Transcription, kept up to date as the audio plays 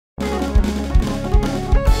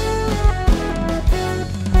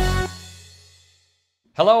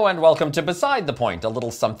Hello and welcome to Beside the Point, a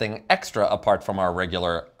little something extra apart from our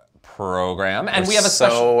regular program. And we have a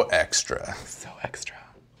So extra. So extra.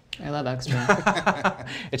 I love extra.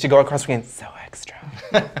 It should go across screen. So extra.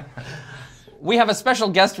 We have a special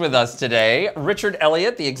guest with us today, Richard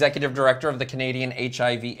Elliott, the Executive Director of the Canadian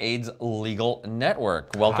HIV/AIDS Legal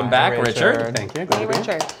Network. Welcome back, Richard. Thank you. Hey,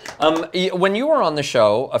 Richard. When you were on the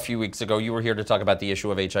show a few weeks ago, you were here to talk about the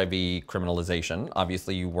issue of HIV criminalization.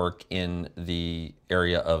 Obviously, you work in the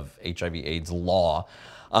area of HIV/AIDS law.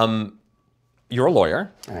 You're a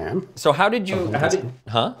lawyer. I am. So how did you?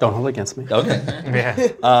 Don't hold it against me. Okay.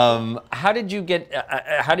 Yeah. How did you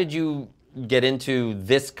get into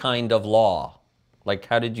this kind of law? Like,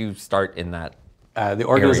 how did you start in that? The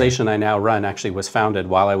organization I now run actually was founded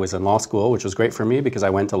while I was in law school, which was great for me because I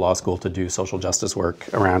went to law school to do social justice work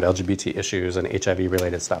around LGBT issues and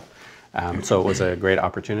HIV-related stuff. So it was a great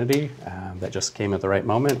opportunity that just came at the right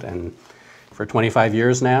moment. And for 25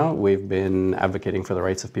 years now, we've been advocating for the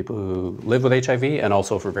rights of people who live with HIV and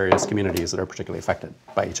also for various communities that are particularly affected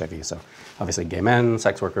by HIV. So obviously gay men,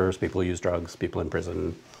 sex workers, people who use drugs, people in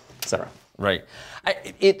prison, etc. Right.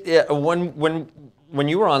 When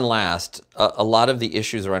you were on last, a lot of the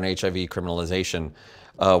issues around HIV criminalization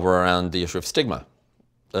were around the issue of stigma,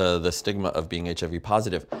 the stigma of being HIV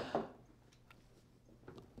positive.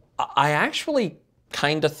 I actually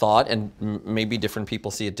kind of thought, and maybe different people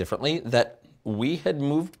see it differently, that we had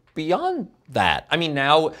moved beyond that. I mean,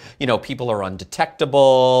 now, you know, people are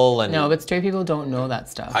undetectable and... No, but straight people don't know that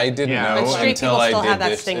stuff. I didn't know But straight until people I still did have that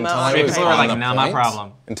this. stigma Until on I it. was People on are the like, "Nah, my point."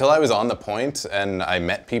 problem. Until I was on the point and I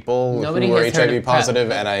met people Nobody who were has heard HIV of PrEP.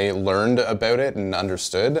 positive and I learned about it and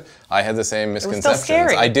understood, I had the same still misconceptions.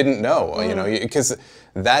 scary. I didn't know, you know, because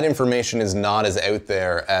that information is not as out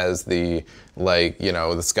there as the, like, you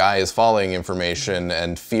know, the sky is falling information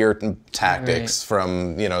and fear tactics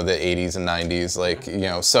from, you know, the 80s and 90s, like, you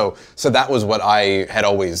know, so that was what I had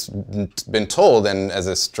always been told, and as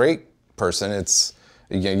a straight person, it's,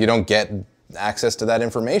 you don't get access to that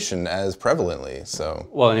information as prevalently, so.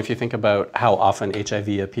 Well, and if you think about how often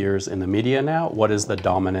HIV appears in the media now, what is the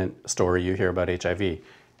dominant story you hear about HIV?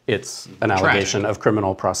 It's an allegation of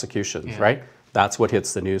criminal prosecutions, right? That's what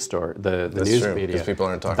hits the news story, the news true, media. because people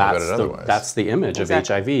aren't talking about it otherwise. That's the image of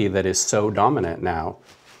HIV that is so dominant now.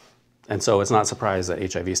 And so it's not surprised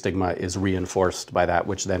that HIV stigma is reinforced by that,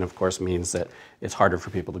 which then of course means that it's harder for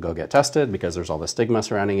people to go get tested because there's all the stigma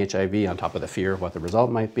surrounding HIV on top of the fear of what the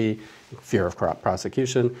result might be, fear of corrupt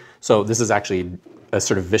prosecution. So this is actually a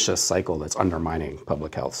sort of vicious cycle that's undermining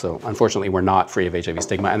public health. So unfortunately, we're not free of HIV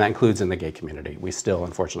stigma, and that includes in the gay community. We still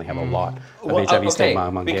unfortunately have a lot of HIV stigma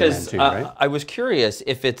among gay men too, right? I was curious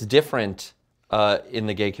if it's different in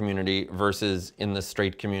the gay community versus in the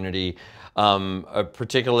straight community,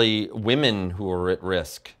 particularly women who are at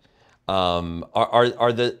risk.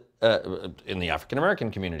 Are the in the African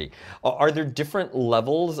American community, are there different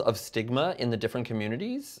levels of stigma in the different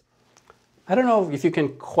communities? I don't know if you can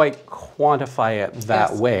quite quantify it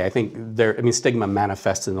that way. I think stigma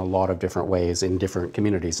manifests in a lot of different ways in different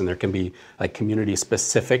communities, and there can be like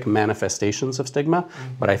community-specific manifestations of stigma,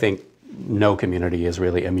 but I think no community is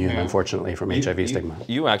really immune, unfortunately, from HIV stigma.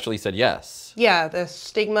 You actually said yes. Yeah, the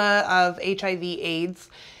stigma of HIV/AIDS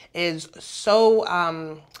is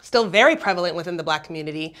so still very prevalent within the Black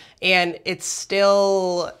community, and it's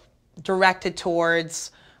still directed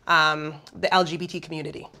towards the LGBT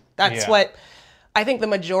community. That's what I think the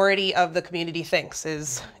majority of the community thinks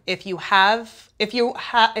is if you're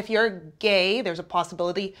gay, there's a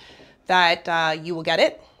possibility that you will get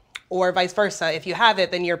it, or vice versa. If you have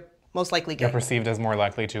it, then you're most likely gay. You're perceived as more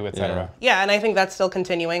likely to, etc. Yeah, and I think that's still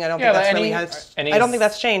continuing. I don't think that's I don't think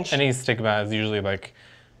that's changed. Any stigma is usually like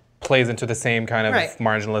plays into the same kind of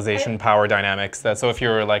marginalization power dynamics. So if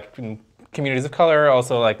you're like in communities of color,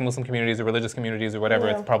 also like Muslim communities or religious communities or whatever,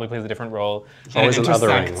 it probably plays a different role. Always an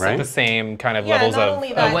othering, intersects right? the same kind of levels not of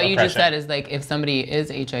only that, What you just oppression. said is like if somebody is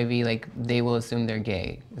HIV, like they will assume they're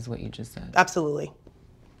gay, is what you just said. Absolutely.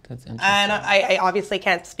 That's interesting. And I obviously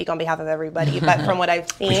can't speak on behalf of everybody, but from what I've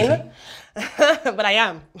seen, but I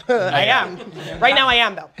am. I am. Right now I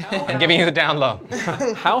am, though. I'm giving you the down low.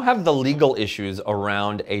 How have the legal issues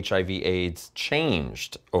around HIV/AIDS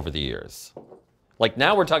changed over the years? Like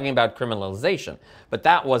now we're talking about criminalization, but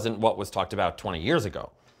that wasn't what was talked about 20 years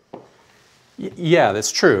ago. Yeah,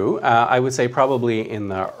 that's true. I would say probably in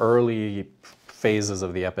the early phases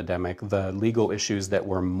of the epidemic, the legal issues that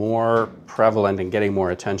were more prevalent and getting more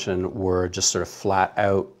attention were just sort of flat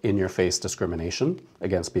out in-your-face discrimination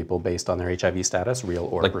against people based on their HIV status, real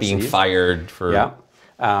or Like perceived. being fired for... Yeah.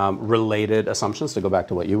 related assumptions, to go back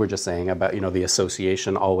to what you were just saying about, the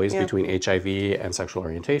association always between HIV and sexual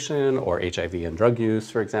orientation, or HIV and drug use,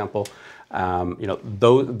 for example.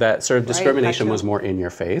 That sort of discrimination was more in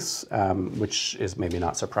your face, which is maybe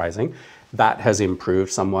not surprising. That has improved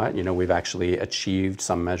somewhat. We've actually achieved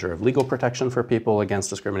some measure of legal protection for people against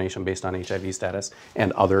discrimination based on HIV status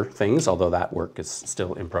and other things, although that work is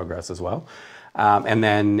still in progress as well. And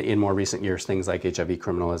then in more recent years, things like HIV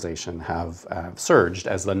criminalization have surged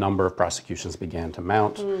as the number of prosecutions began to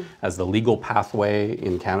mount, as the legal pathway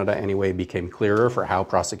in Canada anyway became clearer for how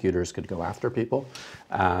prosecutors could go after people.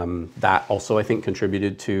 That also, I think,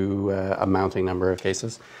 contributed to a mounting number of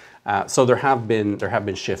cases. So there have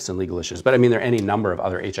been shifts in legal issues, but I mean there are any number of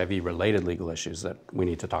other HIV-related legal issues that we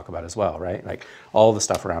need to talk about as well, right? Like all the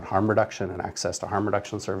stuff around harm reduction and access to harm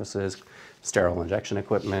reduction services, sterile injection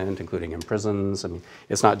equipment, including in prisons. I mean,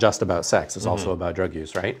 it's not just about sex; it's also about drug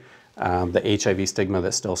use, right? The HIV stigma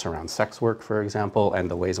that still surrounds sex work, for example,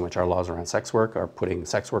 and the ways in which our laws around sex work are putting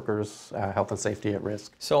sex workers' health and safety at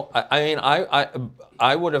risk. So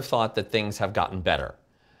I would have thought that things have gotten better.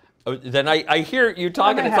 Then I hear you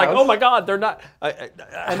talking, it's like, oh my God, they're not,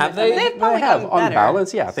 have they? They've probably They have, gotten on better.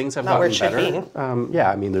 balance, yeah, things have Not where gotten it should better.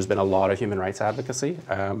 Yeah, I mean, there's been a lot of human rights advocacy,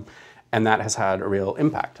 and that has had a real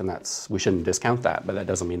impact, and we shouldn't discount that, but that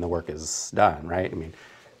doesn't mean the work is done, right? I mean,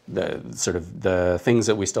 the things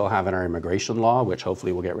that we still have in our immigration law, which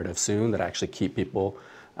hopefully we'll get rid of soon, that actually keep people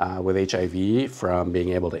with HIV from being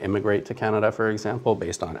able to immigrate to Canada, for example,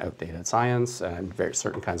 based on outdated science and very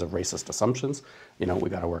certain kinds of racist assumptions. We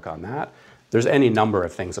got to work on that. There's any number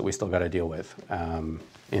of things that we still got to deal with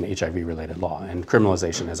in HIV-related law, and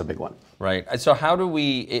criminalization is a big one. Right. So how do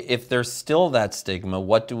we, if there's still that stigma,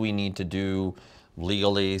 what do we need to do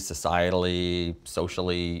legally, societally,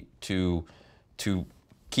 socially to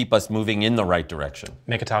keep us moving in the right direction?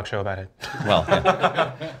 Make a talk show about it. Well,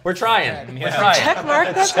 we're trying. We're trying. Check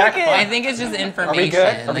mark, that's working. I think it's just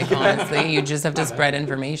information. Like honestly, you just have to spread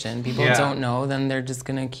information. People don't know, then they're just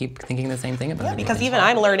gonna keep thinking the same thing about it. Because even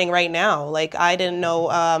I'm learning right now. Like I didn't know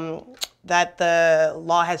that the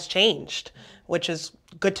law has changed, which is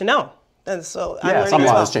good to know. And so I'm learning some as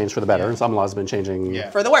laws well. has changed for the better, and some laws have been changing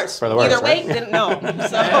For the worse. For the worse, Either way, right? didn't know.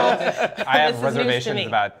 So I have this is news to reservations me.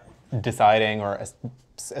 about deciding or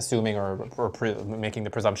assuming or making the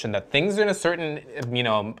presumption that things in a certain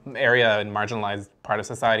area and marginalized part of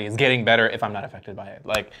society is getting better if I'm not affected by it.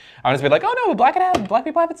 Like I want to be like, oh no, black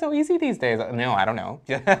people have it so easy these days. No, I don't know.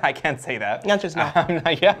 I can't say that. The answer is no.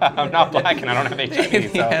 I'm not black and I don't have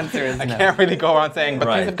HIV. The So answer is I no. can't really go around saying,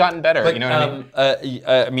 but things have gotten better. But, you know what I mean?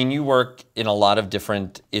 I mean, you work in a lot of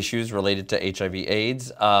different issues related to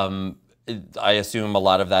HIV/AIDS. I assume a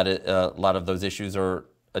lot of those issues are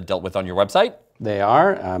dealt with on your website. They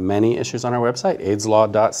are many issues on our website,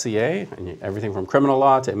 aidslaw.ca, and everything from criminal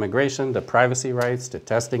law to immigration to privacy rights to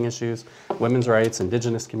testing issues, women's rights,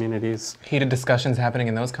 indigenous communities. Heated discussions happening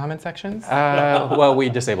in those comment sections? Well, we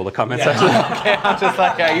disable the comment section. Okay, I'm just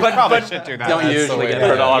like, yeah, you probably should do that. Don't That's usually the way get to a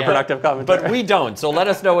do it. lot of productive commentary. But we don't, so let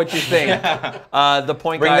us know what you think. The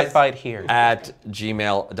point Bring guys the fight here. at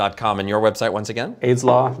gmail.com. And your website once again?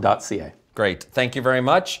 aidslaw.ca. Great. Thank you very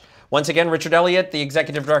much. Once again, Richard Elliott, the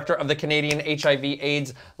Executive Director of the Canadian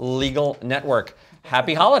HIV/AIDS Legal Network.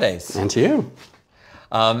 Happy holidays. And to you.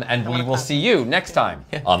 And we will see you next time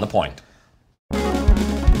on The Point.